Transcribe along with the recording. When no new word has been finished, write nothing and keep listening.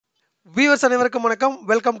Viewers அனைவருக்கும் வணக்கம்.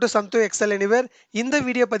 Welcome to Sandhu XL anywhere. இந்த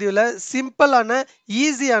வீடியோ பதிவில் சிம்பிளான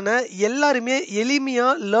ஈஸியான எல்லாருமே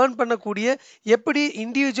எளிமையாக லேர்ன் பண்ணக்கூடிய எப்படி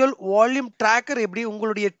இண்டிவிஜுவல் வால்யூம் ட்ராக்கர் எப்படி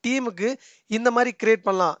உங்களுடைய டீமுக்கு இந்த மாதிரி கிரியேட்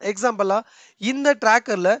பண்ணலாம். எக்ஸாம்பிளாக இந்த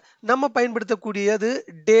ட்ராக்கரில் நம்ம பயன்படுத்தக்கூடியது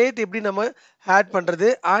டேட் எப்படி நம்ம ஆட் பண்ணுறது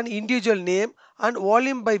and individual name and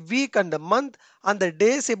volume by week and month அந்த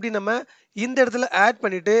டேஸ் எப்படி நம்ம இந்த இடத்துல ஆட்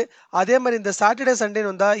பண்ணிட்டு அதே மாதிரி இந்த சாட்டர்டே சண்டே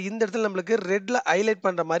வந்தால் இந்த இடத்துல நம்மளுக்கு ரெட்ல ஹைலைட்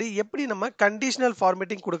பண்ணுற மாதிரி எப்படி நம்ம கண்டிஷனல்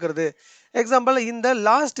ஃபார்மேட்டிங் கொடுக்கறது. எக்ஸாம்பிள் இந்த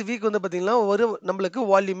லாஸ்ட் வீக் வந்து பார்த்தீங்கன்னா ஒரு நம்மளுக்கு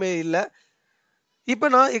வால்யூமே இல்லை. இப்போ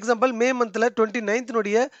நான் எக்ஸாம்பிள் மே மந்தில்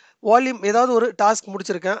 29னுடைய வால்யூம் ஏதாவது ஒரு டாஸ்க்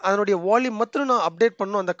முடிச்சிருக்கேன், அதனுடைய வால்யூம் மட்டும் நான் அப்டேட்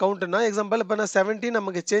பண்ணணும் அந்த கவுண்ட்னா. எக்ஸாம்பிள் இப்போ நான் 17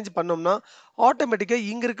 நமக்கு சேஞ்ச் பண்ணோம்னா ஆட்டோமேட்டிக்காக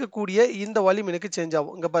இங்கே இருக்கக்கூடிய இந்த வால்யூம் எனக்கு சேஞ்ச்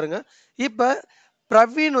ஆகும். இங்கே பாருங்கள், இப்போ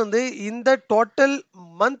பிரவீன் வந்து இந்த டோட்டல்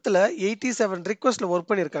மந்த்தில் 87 ரிக்வஸ்ட்டில் ஒர்க்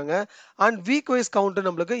பண்ணியிருக்காங்க அண்ட் வீக் வைஸ் கவுண்ட்டு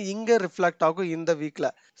நம்மளுக்கு இங்கே ரிஃப்ளெக்ட் ஆகும் இந்த வீக்கில்.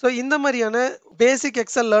 ஸோ இந்த மாதிரியான பேசிக்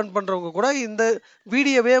எக்ஸல் லேர்ன் பண்ணுறவங்க கூட இந்த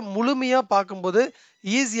வீடியோவே முழுமையாக பார்க்கும்போது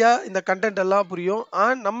ஈஸியாக இந்த கண்டென்ட் எல்லாம் புரியும்.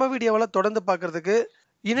 அண்ட் நம்ம வீடியோவில் தொடர்ந்து பார்க்குறதுக்கு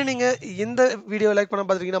இன்னும் நீங்கள் இந்த வீடியோ லைக் பண்ண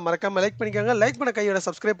பார்த்துருக்கீங்கன்னா மறக்காமல் லைக் பண்ணிக்கோங்க. லைக் பண்ண கையோட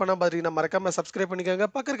சப்ஸ்கிரைப் பண்ண பார்த்துருக்கீங்கன்னா மறக்காமல் சப்ஸ்கிரைப் பண்ணிக்கோங்க.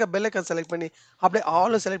 பக்கம் இருக்க பெல் ஐக்கான் செலக்ட் பண்ணி அப்படியே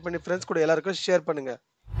ஆலும் செலக்ட் பண்ணி ஃப்ரெண்ட்ஸ் கூட எல்லாருக்கும் ஷேர் பண்ணுங்கள்.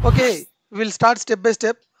 Okay, we'll start step by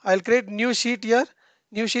step. I'll create new sheet here.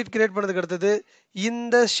 New sheet create பண்ணதுக்கு அடுத்தது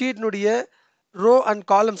இந்த ஷீட்னுடைய ரோ அண்ட்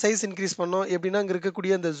காலம் சைஸ் இன்க்ரீஸ் பண்ணோம். எப்படின்னா இங்கே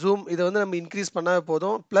இருக்கக்கூடிய இந்த ஜூம் இதை வந்து நம்ம இன்க்ரீஸ் பண்ணால்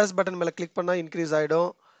போதும். ப்ளஸ் பட்டன் மேலே கிளிக் பண்ணால் இன்க்ரீஸ் ஆகிடும்.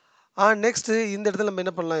 நெக்ஸ்ட்டு இந்த இடத்துல நம்ம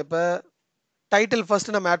என்ன பண்ணலாம், இப்போ டைட்டில்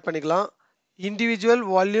ஃபர்ஸ்ட் நம்ம ஆட் பண்ணிக்கலாம். இண்டிவிஜுவல்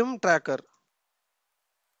வால்யூம் ட்ராக்கர்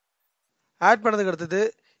ஆட் பண்ணதுக்கு அடுத்தது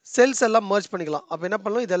செல்ஸ் எல்லாம் மர்ஜ் பண்ணிக்கலாம். அப்போ என்ன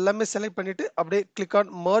பண்ணலாம், இது எல்லாமே செலக்ட் பண்ணிவிட்டு அப்படியே click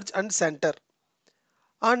on merge and centre.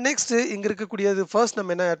 Next இங்கே இருக்கக்கூடியது ஃபர்ஸ்ட்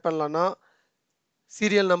நம்ம என்ன ஆட் பண்ணலாம்னா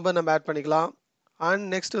சீரியல் நம்பர் நம்ம ஆட் பண்ணிக்கலாம்.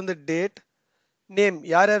 நெக்ஸ்ட் வந்து டேட், நேம்,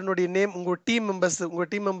 யார் யாருனுடைய நேம், உங்கள் டீம்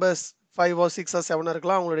மெம்பர்ஸ் 5 or 6 or 7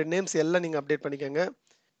 இருக்கலாம், அவங்களுடைய நேம்ஸ் எல்லாம் நீங்கள் அப்டேட் பண்ணிக்கோங்க.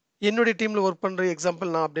 என்னுடைய டீமில் ஒர்க் பண்ணுற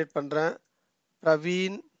எக்ஸாம்பிள் நான் அப்டேட் பண்ணுறேன்.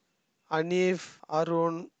 பிரவீன், அனீஃப்,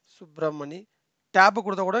 அருண், சுப்ரமணி. டேப்பு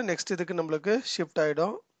கொடுத்தா கூட நெக்ஸ்ட் இதுக்கு நம்மளுக்கு ஷிஃப்ட்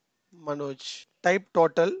ஆகிடும். மனோஜ். Type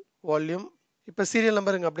total volume. இப்போ சீரியல்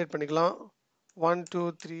நம்பர் இங்கே அப்டேட் பண்ணிக்கலாம். 1 2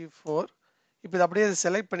 3 4. இப்போ இதை அப்படியே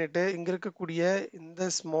செலக்ட் பண்ணிவிட்டு இங்கே இருக்கக்கூடிய இந்த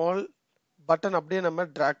ஸ்மால் பட்டன் அப்படியே நம்ம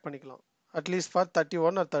ட்ராக் பண்ணிக்கலாம். At least for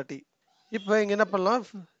 31 or 30. இப்போ இங்கே என்ன பண்ணலாம்,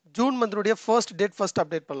 June மந்த்னுடைய first date first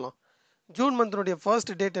update பண்ணலாம். ஜூன் மந்த்னுடைய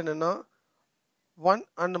ஃபர்ஸ்ட் டேட் என்னென்னா 1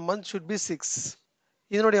 and month should be 6.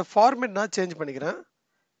 இதனுடைய ஃபார்மேட் நான் சேஞ்ச் பண்ணிக்கிறேன்.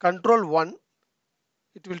 Control 1,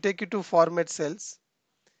 it will take you to format cells.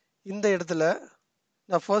 இந்த இடத்துல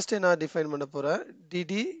நான் ஃபர்ஸ்டே நான் டிஃபைன் பண்ண போகிறேன்.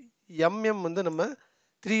 டிடி எம்எம் வந்து நம்ம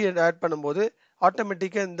 3 ஆட் பண்ணும்போது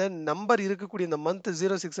ஆட்டோமேட்டிக்காக இந்த நம்பர் இருக்கக்கூடிய இந்த மந்த்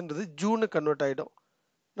 06ன்றது ஜூனு கன்வெர்ட் ஆகிடும்,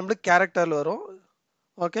 நம்மளுக்கு கேரக்டரில் வரும்.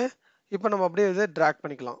 ஓகே, இப்போ நம்ம அப்படியே இதை ட்ராக்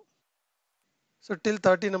பண்ணிக்கலாம். ஸோ டில்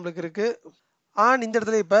 30 நம்மளுக்கு இருக்குது. இந்த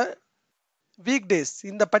இடத்துல இப்போ வீக் டேஸ்,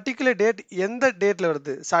 இந்த பர்டிகுலர் டேட் எந்த டேட்டில்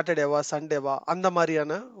வருது, சாட்டர்டேவா சண்டேவா அந்த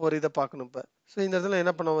மாதிரியான ஒரு இதை பார்க்கணும். இப்போ ஸோ இந்த இடத்துல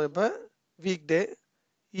என்ன பண்ணுவோம், இப்போ வீக் டே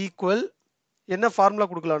ஈக்குவல் என்ன ஃபார்முலா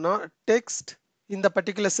கொடுக்கலாம்னா டெக்ஸ்ட் இந்த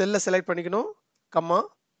பர்டிகுலர் செல்லை செலக்ட் பண்ணிக்கணும், கம்மா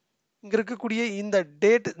இங்கே இருக்கக்கூடிய இந்த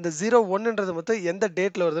டேட் இந்த 01ன்றது மொத்தம் எந்த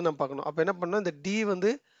டேட்டில் வருதுன்னு நம்ம பார்க்கணும். அப்போ என்ன பண்ணோம், இந்த டி வந்து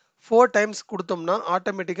 4 times கொடுத்தோம்னா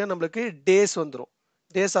ஆட்டோமேட்டிக்காக நம்மளுக்கு டேஸ் வந்துடும்,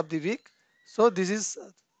 days of the week. So this is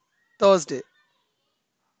Thursday.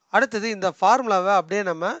 அடுத்தது இந்த ஃபார்முலாவை அப்படியே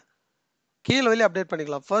நம்ம கீழே வெளியே அப்டேட்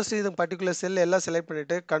பண்ணிக்கலாம். ஃபர்ஸ்ட் இது பர்டிகுலர் செல் எல்லாம் செலக்ட்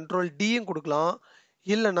பண்ணிவிட்டு கண்ட்ரோல் டியும் கொடுக்கலாம்.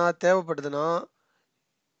 இல்லைனா தேவைப்படுதுன்னா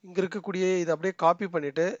இங்கே இருக்கக்கூடிய இதை அப்படியே காப்பி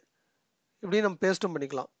பண்ணிவிட்டு இப்படியே நம்ம பேஸ்ட்டும்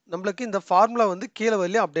பண்ணிக்கலாம். நம்மளுக்கு இந்த ஃபார்முலா வந்து கீழே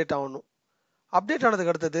வெளியே அப்டேட் ஆகணும். அப்டேட்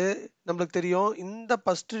ஆனதுக்கு அடுத்தது நம்மளுக்கு தெரியும் இந்த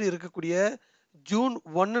ஃபஸ்ட்டு இருக்கக்கூடிய ஜூன்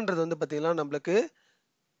 1ன்றது வந்து பார்த்திங்கன்னா நம்மளுக்கு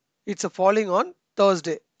it's following on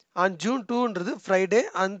Thursday. And June 2ன்றது Friday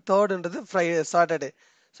and 3ன்றது Saturday.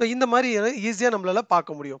 So இந்த மாதிரி ஈஸியாக நம்மளால்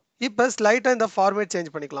பார்க்க முடியும். இப்போ ஸ்லைட்டாக இந்த ஃபார்மேட்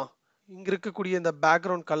சேஞ்ச் பண்ணிக்கலாம். இங்கே இருக்கக்கூடிய இந்த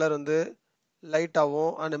பேக்ரவுண்ட் கலர் வந்து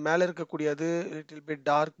லைட்டாகவும் அண்ட் மேலே இருக்கக்கூடியது little bit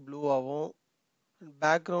dark ப்ளூவாகவும்,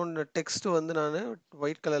 background text வந்து நான்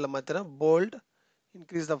ஒயிட் கலரில் மாற்றுறேன். Bolt,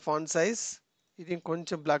 increase the font size, இதையும்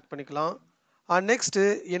கொஞ்சம் பிளாக் பண்ணிக்கலாம். நெக்ஸ்ட்டு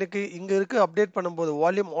எனக்கு இங்கே அப்டேட் பண்ணும்போது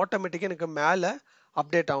வால்யூம் ஆட்டோமேட்டிக்காக எனக்கு மேலே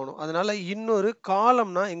அப்டேட் ஆகணும். அதனால் இன்னொரு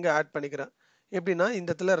காலம் நான் இங்கே ஆட் பண்ணிக்கிறேன். எப்படின்னா இந்த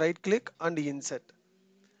இடத்துல ரைட் கிளிக் அண்ட் இன்செர்ட்.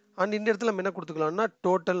 இந்த இடத்துல நம்ம என்ன கொடுத்துக்கலாம்னா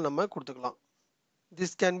டோட்டல் நம்ம கொடுத்துக்கலாம்.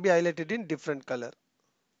 This can be highlighted in different colour.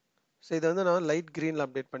 So இதை வந்து நான் லைட் க்ரீனில்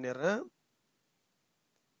அப்டேட் பண்ணிடுறேன்.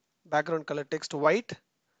 Background colour text white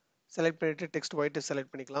select பண்ணிவிட்டு டெக்ஸ்ட் ஒயிட்டு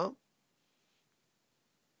செலக்ட் பண்ணிக்கலாம்.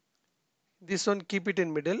 This one keep it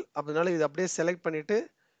in middle. அதனால இது அப்படியே செலக்ட் பண்ணிவிட்டு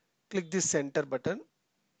கிளிக் திஸ் சென்டர் பட்டன்.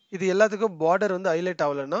 இது எல்லாத்துக்கும் பார்டர் வந்து ஹைலைட்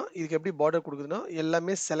ஆகலைன்னா இதுக்கு எப்படி பார்டர் கொடுக்குதுன்னா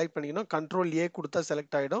எல்லாமே செலக்ட் பண்ணிக்கணும். கண்ட்ரோல் ஏ கொடுத்தா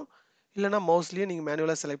செலக்ட் ஆகிடும். இல்லைனா மவுஸ்லேயே நீங்கள்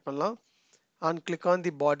மேனுவலாக செலக்ட் பண்ணலாம். And click on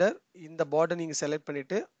the border. இந்த பார்டர் நீங்கள் செலக்ட்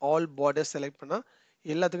பண்ணிவிட்டு ஆல் பார்டர் செலக்ட் பண்ணால்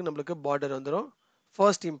எல்லாத்துக்கும் நம்மளுக்கு பார்டர் வந்துடும்.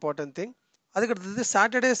 First important thing. அதுக்கடுத்தது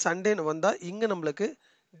சாட்டர்டே சண்டேன்னு வந்தால் இங்கே நம்மளுக்கு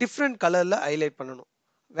டிஃப்ரெண்ட் கலரில் ஹைலைட் பண்ணணும்.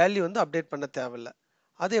 வேல்யூ வந்து அப்டேட் பண்ண தேவையில்லை.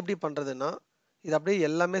 அது எப்படி பண்ணுறதுன்னா இது அப்படியே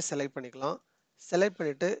எல்லாமே செலக்ட் பண்ணிக்கலாம். செலக்ட்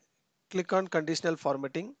பண்ணிவிட்டு click on conditional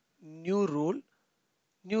formatting, new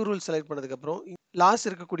rule select பண்ணதுக்கப்புறம் லாஸ்ட்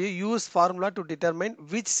இருக்கக்கூடிய use formula to determine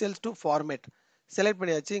which cells to format select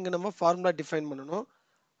பண்ணியாச்சு. இங்கே நம்ம ஃபார்முலா டிஃபைன் பண்ணணும்.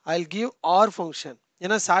 I'll give R function.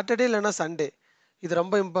 ஏன்னா சாட்டர்டே இல்லைனா சண்டே இது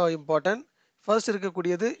ரொம்ப இம்பார்ட்டன்ட். ஃபர்ஸ்ட்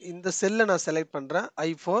இருக்கக்கூடியது இந்த செல்லை நான் செலக்ட் பண்ணுறேன்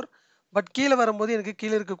I4. பட் கீழே வரும்போது எனக்கு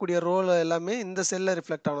கீழே இருக்கக்கூடிய ரோல் எல்லாமே இந்த செல்லில்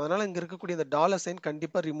ரிஃப்ளெக்ட் ஆகும். அதனால் இங்கே இருக்கக்கூடிய இந்த டாலர் சைன்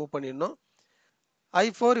கண்டிப்பாக ரிமூவ் பண்ணிடணும்.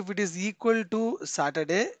 I4 if it is equal to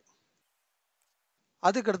Saturday.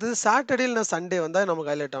 அதுக்கடுத்தது சாட்டர்டே இல்லைனா சண்டே வந்தால்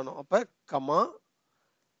நமக்கு ஹைலைட் ஆகணும். அப்போ கமா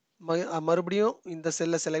மறுபடியும் இந்த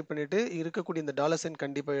செல்லை செலக்ட் பண்ணிவிட்டு இருக்கக்கூடிய இந்த டாலர் சைன்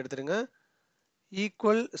கண்டிப்பாக எடுத்துடுங்க.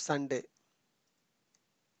 Equal Sunday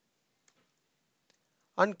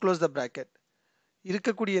and close the bracket.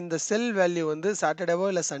 இருக்கக்கூடிய இந்த செல் வேல்யூ வந்து சாட்டர்டேவோ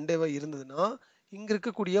இல்லை சண்டேவோ இருந்ததுன்னா இங்கே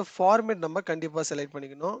இருக்கக்கூடிய ஃபார்மேட் நம்ம கண்டிப்பாக செலக்ட்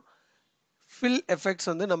பண்ணிக்கணும். ஃபில் எஃபெக்ட்ஸ்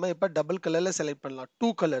வந்து நம்ம இப்போ டபுள் கலரில் செலக்ட் பண்ணலாம்.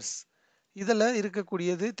 2 கலர்ஸ். இதில்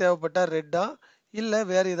இருக்கக்கூடியது தேவைப்பட்டால் ரெட்டா இல்லை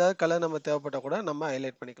வேறு ஏதாவது கலர் நம்ம தேவைப்பட்டால் கூட நம்ம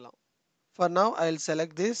ஹைலைட் பண்ணிக்கலாம். For now I will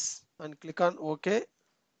select this and click on okay.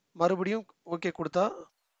 மறுபடியும் ஓகே கொடுத்தா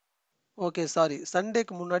ஓகே சாரி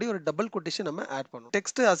சண்டேக்கு முன்னாடி ஒரு டபுள் கொட்டேஷன் நம்ம ஆட் பண்ணணும்.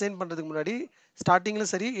 டெக்ஸ்ட் அசைன் பண்ணுறதுக்கு முன்னாடி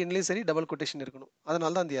ஸ்டார்டிங்லையும் சரி எண்ட்லையும் சரி டபுள் கொட்டேஷன் இருக்கணும்.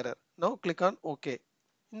 அதனால தான் அந்த error. Now click on okay.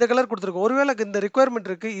 இந்த கலர் கொடுத்துருக்கோம். ஒருவேளை இந்த ரெக்குயர்மெண்ட்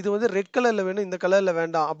இருக்குது, இது வந்து ரெட் கலரில் வேணும், இந்த கலரில்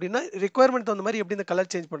வேண்டாம் அப்படின்னா ரெக்குயர்மெண்ட் தகுந்த மாதிரி எப்படி இந்த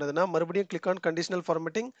கலர் சேஞ்ச் பண்ணுறதுன்னா மறுபடியும் click on conditional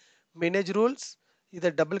formatting, manage rules.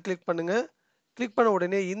 இதை டபுள் கிளிக் பண்ணுங்கள். கிளிக் பண்ண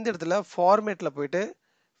உடனே இந்த இடத்துல ஃபார்மேட்டில் போயிட்டு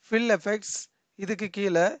ஃபில் எஃபெக்ட்ஸ், இதுக்கு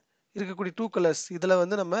கீழே இருக்கக்கூடிய 2 கலர்ஸ் இதில்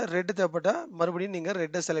வந்து நம்ம ரெட்டு தேவைப்பட்டால் மறுபடியும் நீங்கள்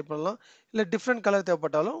ரெட்டை செலக்ட் பண்ணலாம். இல்லை டிஃப்ரெண்ட் கலர்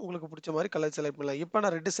தேவைப்பட்டாலும் உங்களுக்கு பிடிச்ச மாதிரி கலர் செலக்ட் பண்ணலாம். இப்போ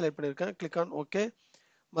நான் ரெட்டு செலக்ட் பண்ணியிருக்கேன். Click on okay.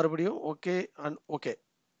 மறுபடியும் okay and okay.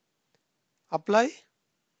 Apply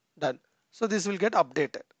ton. So this will get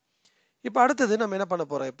updated. இப்போ அடுத்தது நம்ம என்ன பண்ண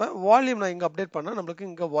போகிறோம், இப்போ வால்யூம் நான் இங்கே அப்டேட் பண்ணால் நம்மளுக்கு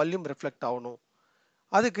இங்கே வால்யூம் ரிஃப்ளெக்ட் ஆகணும்.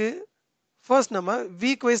 அதுக்கு ஃபர்ஸ்ட் நம்ம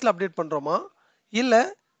வீக் வைஸில் அப்டேட் பண்ணுறோமா இல்லை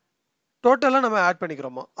டோட்டலாக நம்ம ஆட்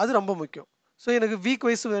பண்ணிக்கிறோமா, அது ரொம்ப முக்கியம். ஸோ எனக்கு வீக்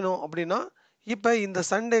வைஸ் வேணும் அப்படின்னா இப்போ இந்த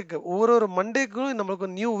சண்டேக்கு ஒவ்வொரு மண்டேக்கும் நம்மளுக்கு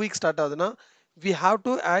நியூ வீக் ஸ்டார்ட் ஆகுதுன்னா we have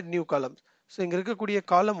to add new columns. So இங்கே இருக்கக்கூடிய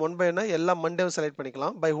காலம் 1 by 1 எல்லா மண்டேவும் செலக்ட்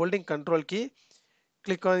பண்ணிக்கலாம். By holding control key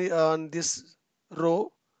click on this row.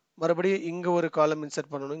 மறுபடியும் இங்கே ஒரு காலம்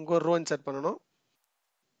இன்சர்ட் பண்ணணும், இங்கே ஒரு ரோ இன்சர்ட் பண்ணணும்.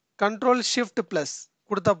 கண்ட்ரோல் ஷிஃப்ட் ப்ளஸ்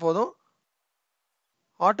கொடுத்தா போதும்.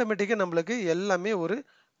 ஆட்டோமேட்டிக்காக நம்மளுக்கு எல்லாமே ஒரு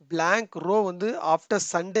பிளாங்க் ரோ வந்து ஆஃப்டர்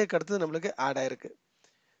சண்டேக்கு அடுத்தது நம்மளுக்கு ஆட் ஆயிருக்கு.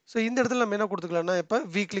 ஸோ இந்த இடத்துல நம்ம என்ன கொடுத்துக்கலாம்னா இப்போ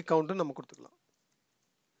வீக்லி கவுண்ட்டு நம்ம கொடுத்துக்கலாம்.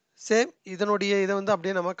 சேம் இதனுடைய இதை வந்து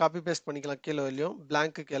அப்படியே நம்ம காப்பி பேஸ்ட் பண்ணிக்கலாம் கீழே வரையும்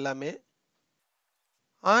பிளாங்க்குக்கு எல்லாமே.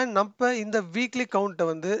 அண்ட் நம்ம இந்த வீக்லி கவுண்ட்டை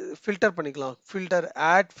வந்து ஃபில்டர் பண்ணிக்கலாம். Filter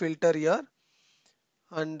add filter year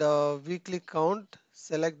and weekly count,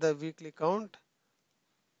 select the weekly count.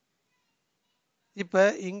 இப்போ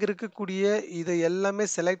இங்கே இருக்கக்கூடிய இதை எல்லாமே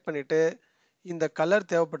செலக்ட் பண்ணிவிட்டு இந்த கலர்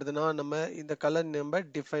தேவைப்படுதுன்னா நம்ம இந்த கலர் நம்ம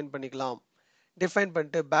டிஃபைன் பண்ணிக்கலாம். டிஃபைன்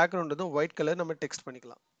பண்ணிட்டு பேக்ரவுண்ட் வந்து ஒயிட் கலர் நம்ம டெக்ஸ்ட்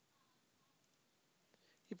பண்ணிக்கலாம்.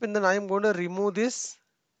 இப்போ இந்த நான் கொண்டு ரிமூவ் திஸ்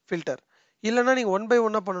ஃபில்டர். இல்லைனா நீங்கள் 1 by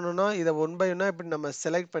 1 பண்ணணும்னா இதை 1 by 1 இப்படி நம்ம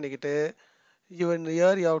செலக்ட் பண்ணிக்கிட்டு even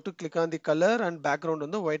year you have to click on the colour and background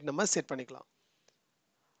வந்து ஒயிட் நம்ம செட் பண்ணிக்கலாம்.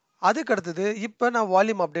 அதுக்கு அடுத்தது இப்போ நான்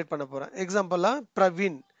வால்யூம் அப்டேட் பண்ண போகிறேன். எக்ஸாம்பிளாக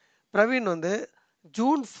பிரவீன் வந்து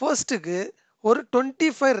ஜூன் 1க்கு ஒரு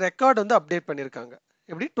 25 ரெக்கார்டு வந்து அப்டேட் பண்ணியிருக்காங்க.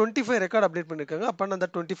 எப்படி 25 ரெக்கார்டு அப்டேட் பண்ணியிருக்காங்க. அப்போ நான் அந்த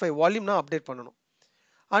 25 வால்யூம் நான் அப்டேட் பண்ணணும்.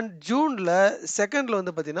 அண்ட் ஜூனில் 2nd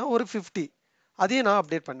வந்து பார்த்தீங்கன்னா ஒரு 50 அதையும் நான்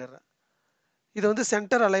அப்டேட் பண்ணிடுறேன். இதை வந்து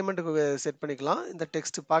சென்டர் அலைன்மெண்ட்டுக்கு செட் பண்ணிக்கலாம். இந்த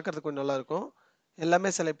டெக்ஸ்ட் பார்க்குறதுக்கு கொஞ்சம் நல்லாயிருக்கும்.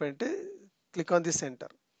 எல்லாமே செலக்ட் பண்ணிவிட்டு click on the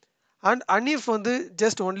centre. And Hanif வந்து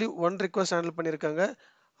ஜஸ்ட் ஒன்லி 1 ரிக்வஸ்ட் ஹேண்டில் பண்ணியிருக்காங்க.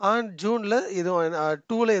 அண்ட் ஜூனில் எதுவும்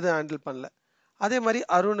 2ல் எதுவும் ஹேண்டில் பண்ணல. அதே மாதிரி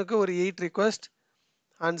அருணுக்கு ஒரு 8 request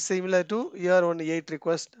and similar to year 1 8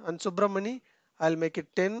 request and Subramani I will make it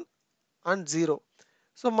 10 and 0.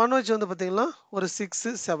 So Manoj வந்து பார்த்தீங்கன்னா ஒரு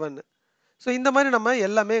 6 7. ஸோ இந்த மாதிரி நம்ம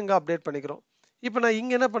எல்லாமே இங்கே அப்டேட் பண்ணிக்கிறோம். இப்போ நான்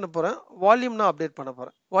இங்கே என்ன பண்ண போகிறேன், வால்யூம் நான் அப்டேட் பண்ண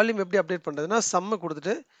போகிறேன். வால்யூம் எப்படி அப்டேட் பண்ணுறதுன்னா சம்மை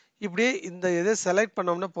கொடுத்துட்டு இப்படியே இந்த இதை செலக்ட்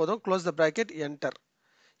பண்ணோம்னா போதும். Close the bracket, enter.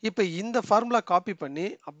 இப்போ இந்த ஃபார்முலா காப்பி பண்ணி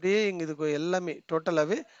அப்படியே இங்கே இதுக்கு எல்லாமே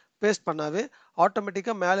டோட்டலாகவே பேஸ்ட் பண்ணாவே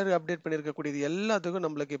ஆட்டோமேட்டிக்காக மேலே அப்டேட் பண்ணியிருக்கக்கூடியது எல்லாத்துக்கும்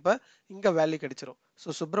நம்மளுக்கு இப்போ இங்கே வேல்யூ கிடைச்சிரும். ஸோ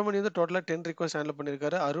சுப்பிரமணியம் வந்து டோட்டலாக 10 ரிக்வஸ்ட் ஹேண்டில்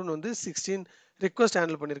பண்ணியிருக்காரு. அருண் வந்து 16 ரிக்வஸ்ட்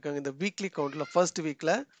ஹேண்டில் பண்ணியிருக்காங்க இந்த வீக்லி கவுண்டில் ஃபர்ஸ்ட்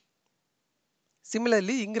வீக்கில்.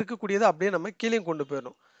 சிமிலர்லி இங்கே இருக்கக்கூடியது அப்படியே நம்ம கீழே கொண்டு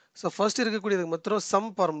போயிடணும். ஸோ ஃபர்ஸ்ட் இருக்கக்கூடியதுக்கு மாத்திரம் சம்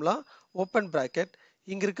ஃபார்முலா ஓப்பன் ப்ராக்கெட்.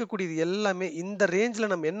 இங்கே இருக்கக்கூடியது எல்லாமே இந்த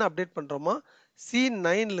ரேஞ்சில் நம்ம என்ன அப்டேட் பண்ணுறோமோ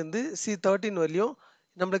C9லேருந்து C13 வரையும்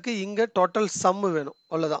நம்மளுக்கு இங்கே டோட்டல் சம்மு வேணும்,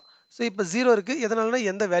 அவ்வளோதான். ஸோ இப்போ 0 இருக்குது, எதனாலனா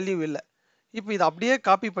எந்த வேல்யூ இல்லை. இப்போ இதை அப்படியே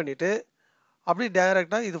காப்பி பண்ணிவிட்டு அப்படியே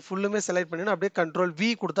டைரெக்டாக இது ஃபுல்லுமே செலக்ட் பண்ணினா அப்படியே கண்ட்ரோல் V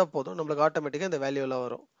கொடுத்தா போதும், நம்மளுக்கு ஆட்டோமேட்டிக்காக இந்த வேல்யூலாம்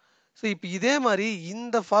வரும். ஸோ இப்போ இதே மாதிரி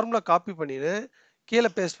இந்த ஃபார்முலா காப்பி பண்ணிட்டு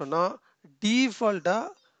கீழே பேஸ்ட் பண்ணால் டிஃபால்ட்டாக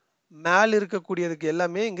மேலே இருக்கக்கூடியதுக்கு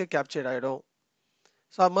எல்லாமே இங்கே கேப்சர்ட் ஆகிடும்.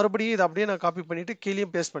 ஸோ மறுபடியும் இதை அப்படியே நான் காப்பி பண்ணிவிட்டு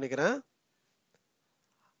கீழேயும் பேஸ்ட் பண்ணிக்கிறேன்.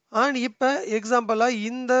 அண்ட் இப்போ எக்ஸாம்பிளாக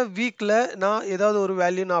இந்த வீக்கில் நான் ஏதாவது ஒரு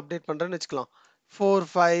வேல்யூ நான் அப்டேட் பண்ணுறேன்னு வச்சுக்கலாம். 4,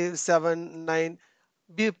 5, 7,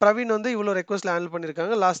 9 பிரவீன் வந்து இவ்வளோ ரெக்வஸ்ட்டில் ஹேண்டில்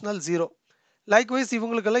பண்ணியிருக்காங்க. லாஸ்ட் நாள் 0. லைக்வைஸ்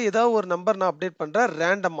இவங்களுக்கெல்லாம் ஏதாவது ஒரு நம்பர் நான் அப்டேட் பண்ணுறேன்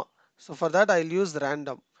ரேண்டமாக. So for that I use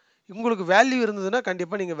random. உங்களுக்கு வேல்யூ இருந்ததுன்னா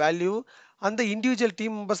கண்டிப்பாக நீங்கள் வேல்யூ அந்த இண்டிவிஜுவல்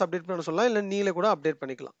டீம் மெம்பர்ஸ் அப்டேட் பண்ண சொல்லலாம், இல்லை நீங்களே கூட அப்டேட்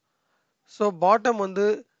பண்ணிக்கலாம். ஸோ பாட்டம் வந்து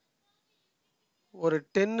ஒரு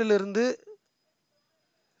 10லிருந்து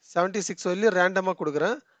 76 வரையும் ரேண்டமாக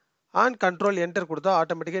கொடுக்குறேன். அண்ட் கண்ட்ரோல் என்டர் கொடுத்தா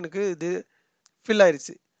ஆட்டோமேட்டிக்காக எனக்கு இது ஃபில்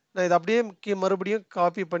ஆயிடுச்சு. நான் இதை அப்படியே மறுபடியும்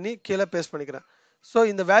காப்பி பண்ணி கீழே பேஸ்ட் பண்ணிக்கிறேன். ஸோ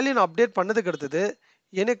இந்த வேல்யூ நான் அப்டேட் பண்ணதுக்கு அடுத்தது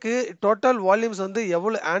எனக்கு டோட்டல் வால்யூம்ஸ் வந்து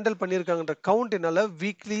எவ்வளோ ஹேண்டில் பண்ணியிருக்காங்கன்ற கவுண்ட் என்னால்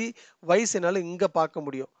வீக்லி வைஸ் என்னால் இங்கே பார்க்க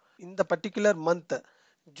முடியும். இந்த பர்டிகுலர் மந்த்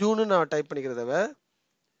ஜூனு நான் டைப் பண்ணிக்கிறதவ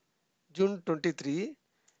ஜூன் 23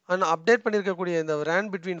 அண்ட் அப்டேட் பண்ணியிருக்கக்கூடிய இந்த ரேன்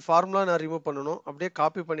பிட்வீன் ஃபார்முலா நான் ரிமூவ் பண்ணணும். அப்படியே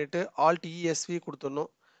காப்பி பண்ணிவிட்டு ஆல்ட் ESV கொடுத்துடணும்.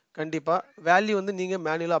 கண்டிப்பாக வேல்யூ வந்து நீங்கள்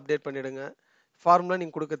மேனுவலாக அப்டேட் பண்ணிவிடுங்க. ஃபார்முலா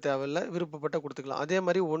நீங்கள் கொடுக்க தேவையில்லை, விருப்பப்பட்ட கொடுத்துக்கலாம். அதே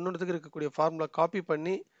மாதிரி ஒன்றுத்துக்கு இருக்கக்கூடிய ஃபார்முலா காப்பி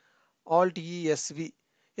பண்ணி ஆல்ட் ESV.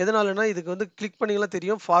 எதனாலனா இதுக்கு வந்து கிளிக் பண்ணிங்கலாம்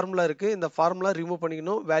தெரியும் ஃபார்முலா இருக்குது, இந்த ஃபார்முலா ரிமூவ்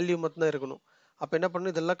பண்ணிக்கணும், வேல்யூ மட்டும் தான் இருக்கணும். அப்போ என்ன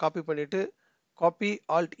பண்ணணும், இதெல்லாம் காப்பி பண்ணிவிட்டு காப்பி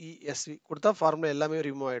ஆல்ட் ESV கொடுத்தா ஃபார்முலா எல்லாமே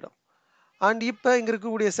ரிமூவ் ஆகிடும். அண்ட் இப்போ இங்கே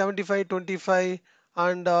இருக்கக்கூடிய 75, 25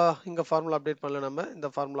 அண்ட் இங்கே ஃபார்முலா அப்டேட் பண்ணல, நம்ம இந்த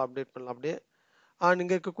ஃபார்முலா அப்டேட் பண்ணலாம் அப்படியே. அண்ட்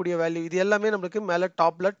இங்கே இருக்கக்கூடிய வேல்யூ இது எல்லாமே நம்மளுக்கு மேலே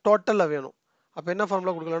டாப்பில் டோட்டலில் வேணும். அப்போ என்ன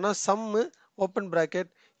ஃபார்முலா கொடுக்கலாம்னா சம்மு ஓப்பன் ப்ராக்கெட்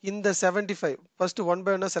இந்த 75 ஃபஸ்ட்டு 1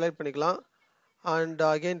 by 1 செலக்ட் பண்ணிக்கலாம். And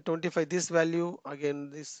again 25 this value, again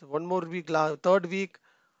this one more week, third week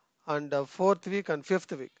and fourth week and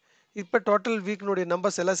fifth week. இப்போ டோட்டல் வீக்னுடைய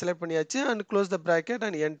நம்பர்ஸ் எல்லாம் செலக்ட் பண்ணியாச்சு and close the bracket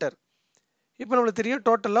and enter. இப்போ நம்மளுக்கு தெரியும்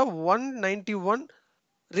டோட்டலாக 191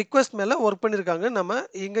 request மேலே ஒர்க் பண்ணியிருக்காங்க. நம்ம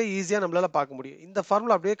இங்கே ஈஸியாக நம்மளால் பார்க்க முடியும். இந்த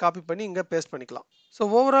ஃபார்முலா அப்படியே காப்பி பண்ணி இங்கே பேஸ்ட் பண்ணிக்கலாம். ஸோ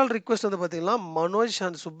ஓவரால் ரிக்வஸ்ட் வந்து பார்த்தீங்கன்னா மனோஜ்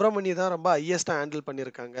அண்ட் சுப்பிரமணி தான் ரொம்ப ஹையஸ்ட்டாக ஹேண்டில்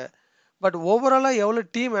பண்ணியிருக்காங்க. பட் ஓவராலாக எவ்வளோ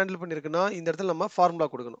டீம் ஹேண்டில் பண்ணியிருக்குன்னா இந்த இடத்துல நம்ம ஃபார்முலா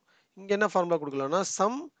கொடுக்கணும். இங்கே என்ன ஃபார்முலா கொடுக்கலாம்னா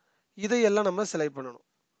சம், இதையெல்லாம் நம்ம செலக்ட் பண்ணணும்.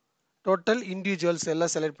 டோட்டல் இண்டிவிஜுவல்ஸ்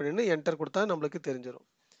எல்லாம் செலக்ட் பண்ணிட்டு என்டர் கொடுத்தா நம்மளுக்கு தெரிஞ்சிடும்.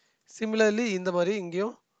 சிமிலர்லி இந்த மாதிரி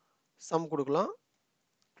இங்கேயும் சம் கொடுக்கலாம்,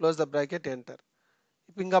 க்ளோஸ் த ப்ராக்கெட் என்டர்.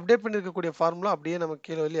 இப்போ இங்கே அப்டேட் பண்ணியிருக்கக்கூடிய ஃபார்முலா அப்படியே நம்ம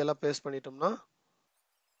கீழே வெளியே எல்லாம் பேஸ்ட் பண்ணிட்டோம்னா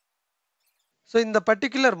ஸோ இந்த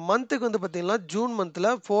பர்டிகுலர் மந்த்துக்கு வந்து பார்த்தீங்கன்னா ஜூன் மந்தில்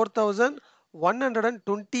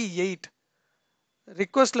 4128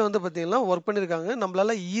 ரிக்வஸ்ட்டில் வந்து பார்த்தீங்கன்னா ஒர்க் பண்ணியிருக்காங்க.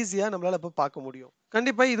 நம்மளால் ஈஸியாக நம்மளால் இப்போ பார்க்க முடியும்.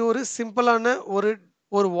 கண்டிப்பாக இது ஒரு சிம்பிளான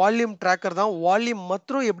ஒரு வால்யூம் ட்ராக்கர் தான். வால்யூம்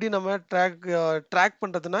மாத்திரம் எப்படி நம்ம ட்ராக்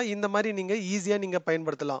பண்ணுறதுனா இந்த மாதிரி நீங்கள் ஈஸியாக நீங்கள்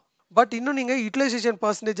பயன்படுத்தலாம். பட் இன்னும் நீங்கள் யூட்டிலைசேஷன்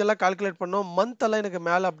பர்சன்டேஜ் எல்லாம் கால்குலேட் பண்ணணும், மந்த் எல்லாம் எனக்கு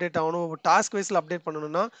மேலே அப்டேட் ஆகணும், டாஸ்க் வைஸில் அப்டேட்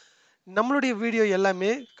பண்ணணும்னா நம்மளுடைய வீடியோ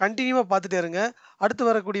எல்லாமே கண்டினியூவாக பார்த்துட்டே இருங்க. அடுத்து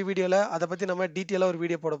வரக்கூடிய வீடியோவில் அதை பற்றி நம்ம டீட்டெயிலாக ஒரு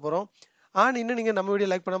வீடியோ போட போகிறோம். இன்னும் நீங்கள் நம்ம வீடியோ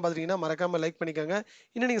லைக் பண்ணால் பார்த்துட்டீங்கன்னா மறக்காமல் லைக் பண்ணிக்கோங்க.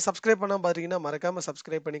 இன்னும் நீங்கள் சப்ஸ்கிரைப் பண்ணால் பார்த்துட்டீங்கன்னா மறக்காமல்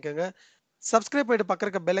சப்ஸ்கிரைப் பண்ணிக்கோங்க. சப்ஸ்கிரைப் பண்ணிட்டு பக்கம்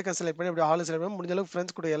இருக்க பெல் ஐக்கான் செலக்ட் பண்ணி அப்படி ஆல் செலக்ட் பண்ணி முடிஞ்ச அளவுக்கு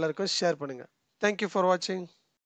ஃப்ரெண்ட்ஸ் கூட எல்லாருக்கும் ஷேர் பண்ணுங்கள். தேங்க்யூ ஃபார் வாட்சிங்.